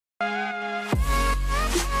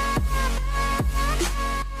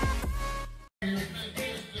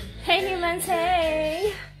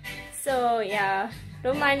yeah,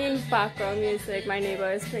 don't mind in background music. My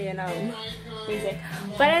neighbor is playing music.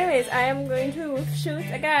 But anyways, I am going to shoot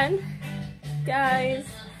again, guys.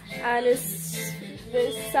 And this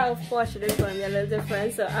south portion is going to be a little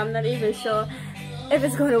different, so I'm not even sure if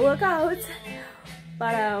it's going to work out.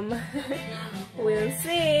 But we'll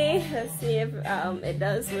see. Let's see if it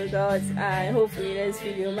does work out, and hopefully this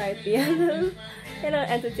video might be a little,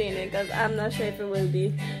 entertaining, because I'm not sure if it will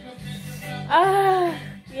be.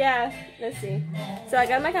 Yeah, let's see. So I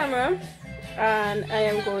got my camera, and I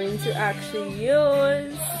am going to actually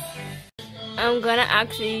use. I'm gonna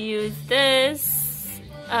actually use this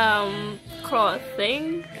cloth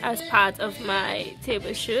thing as part of my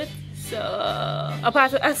table shoot. So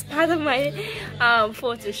as part of my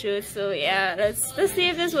photo shoot. So yeah, let's see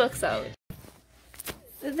if this works out.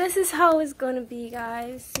 So this is how it's gonna be,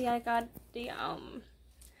 guys. See, I got the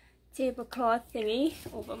tablecloth thingy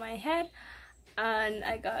over my head, and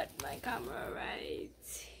I got my camera right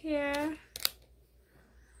here.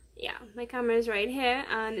 Yeah, my camera is right here,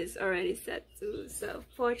 and it's already set to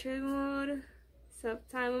self-portrait mode,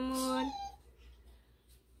 self-timer mode.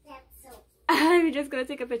 I'm just gonna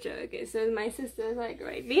take a picture. Okay, so my sister is like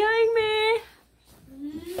right behind me.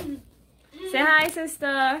 Say hi, sister.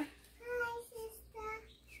 Hi, sister.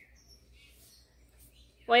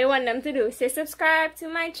 What you want them to do? Say subscribe to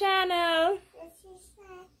my channel.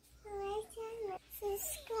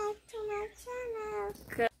 Subscribe to my channel.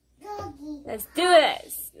 Good. Let's do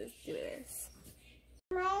this. Let's do this.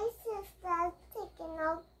 My sister's taking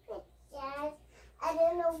out pictures. I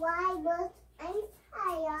don't know why, but I'm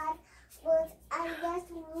tired. But I'm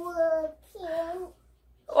just working.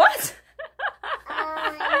 What?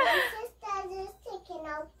 My sister is taking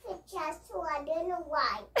out pictures, so I don't know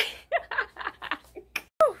why.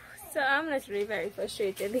 So I'm literally very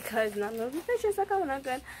frustrated because none of the pictures are coming out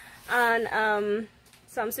good, and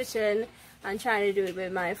so I'm switching and trying to do it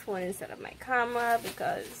with my phone instead of my camera,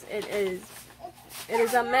 because it is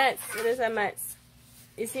a mess. It is a mess.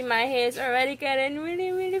 You see, my hair is already getting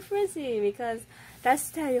really frizzy, because that's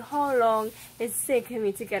to tell you how long it's taking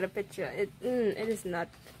me to get a picture. It is not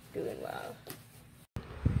doing well.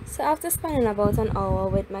 So after spending about an hour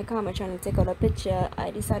with my camera trying to take out a picture,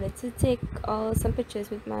 I decided to take some pictures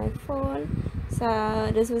with my phone.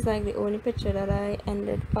 So this was like the only picture that I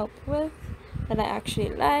ended up with that I actually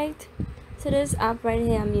liked. So this app right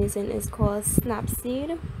here I'm using is called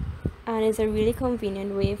Snapseed, and it's a really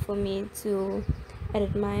convenient way for me to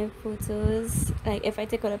edit my photos. Like if I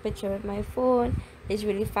take out a picture with my phone, it's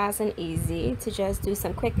really fast and easy to just do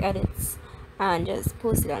some quick edits and just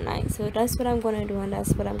post it online. So that's what I'm gonna do, and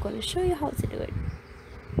that's what I'm gonna show you how to do it.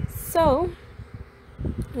 So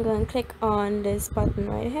I'm gonna click on this button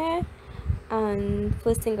right here, and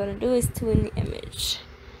first thing I'm gonna do is tune the image.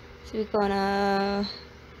 So we're gonna,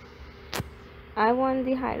 I want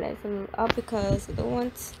the highlights a little up because I don't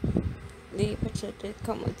want the picture to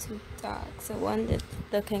come out too dark, so I want it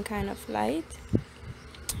looking kind of light,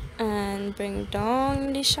 and bring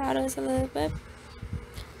down the shadows a little bit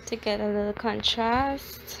to get a little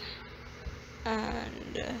contrast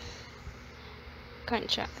and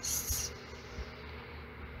contrast.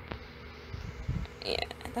 Yeah,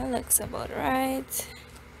 that looks about right.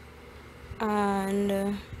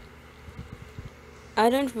 And I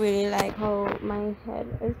don't really like how my head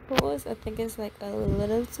is posed. I think it's like a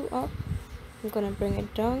little too up. I'm gonna bring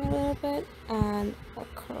it down a little bit and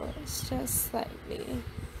across just slightly.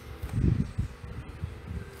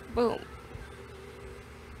 Boom.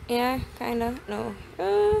 Yeah, kinda. No.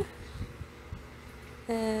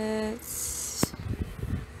 Let's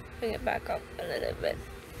bring it back up a little bit.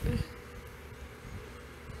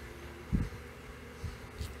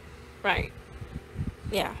 Right.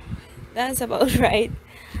 Yeah, that's about right.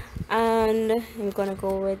 And I'm gonna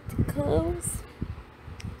go with curves.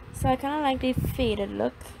 So I kind of like the faded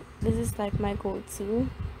look. This is like my go-to,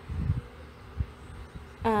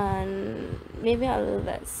 and maybe a little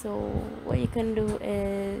less. So what you can do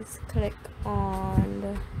is click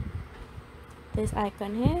on this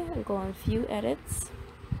icon here and go on view edits,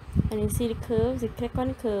 and you see the curves. You click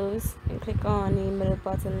on curves and click on the middle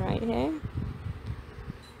button right here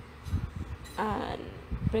and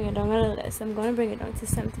bring it down a little less. I'm going to bring it down to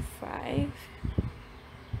 75.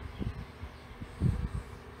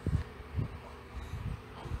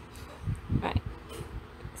 Right,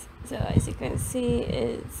 so as you can see,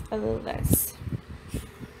 it's a little less.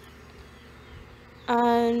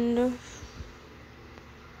 And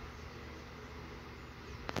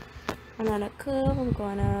another curve, I'm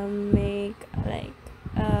gonna make like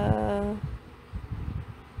a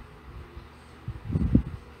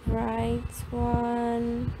right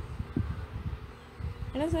one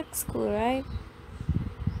It just looks cool, right?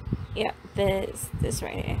 Yeah, this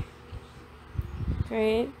right here.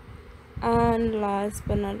 Great. And last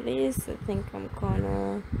but not least, I think I'm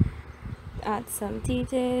gonna add some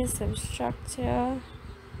details, some structure,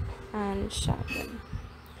 and sharpen.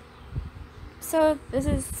 So this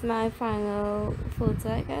is my final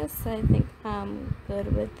photo, I guess. I think I'm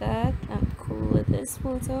good with that. I'm cool with this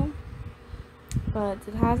photo. But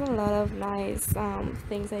it has a lot of nice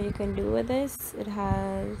things that you can do with this. It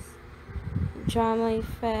has drama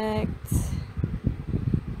effect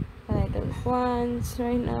that I don't want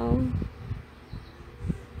right now,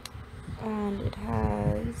 and it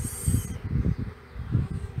has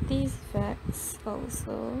these effects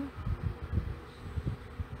also.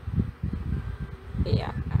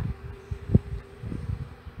 Yeah,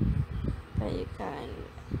 that you can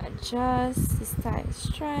adjust the style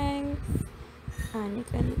strength, and you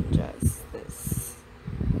can adjust this.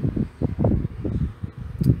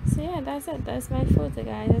 So yeah, that's it. That's my photo,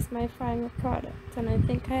 guys. That's my final product, and I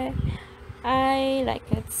think I like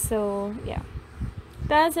it. So yeah,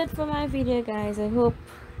 that's it for my video, guys. I hope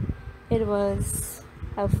it was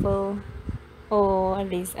helpful or at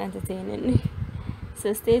least entertaining.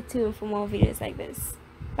 So stay tuned for more videos like this.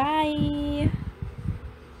 Bye.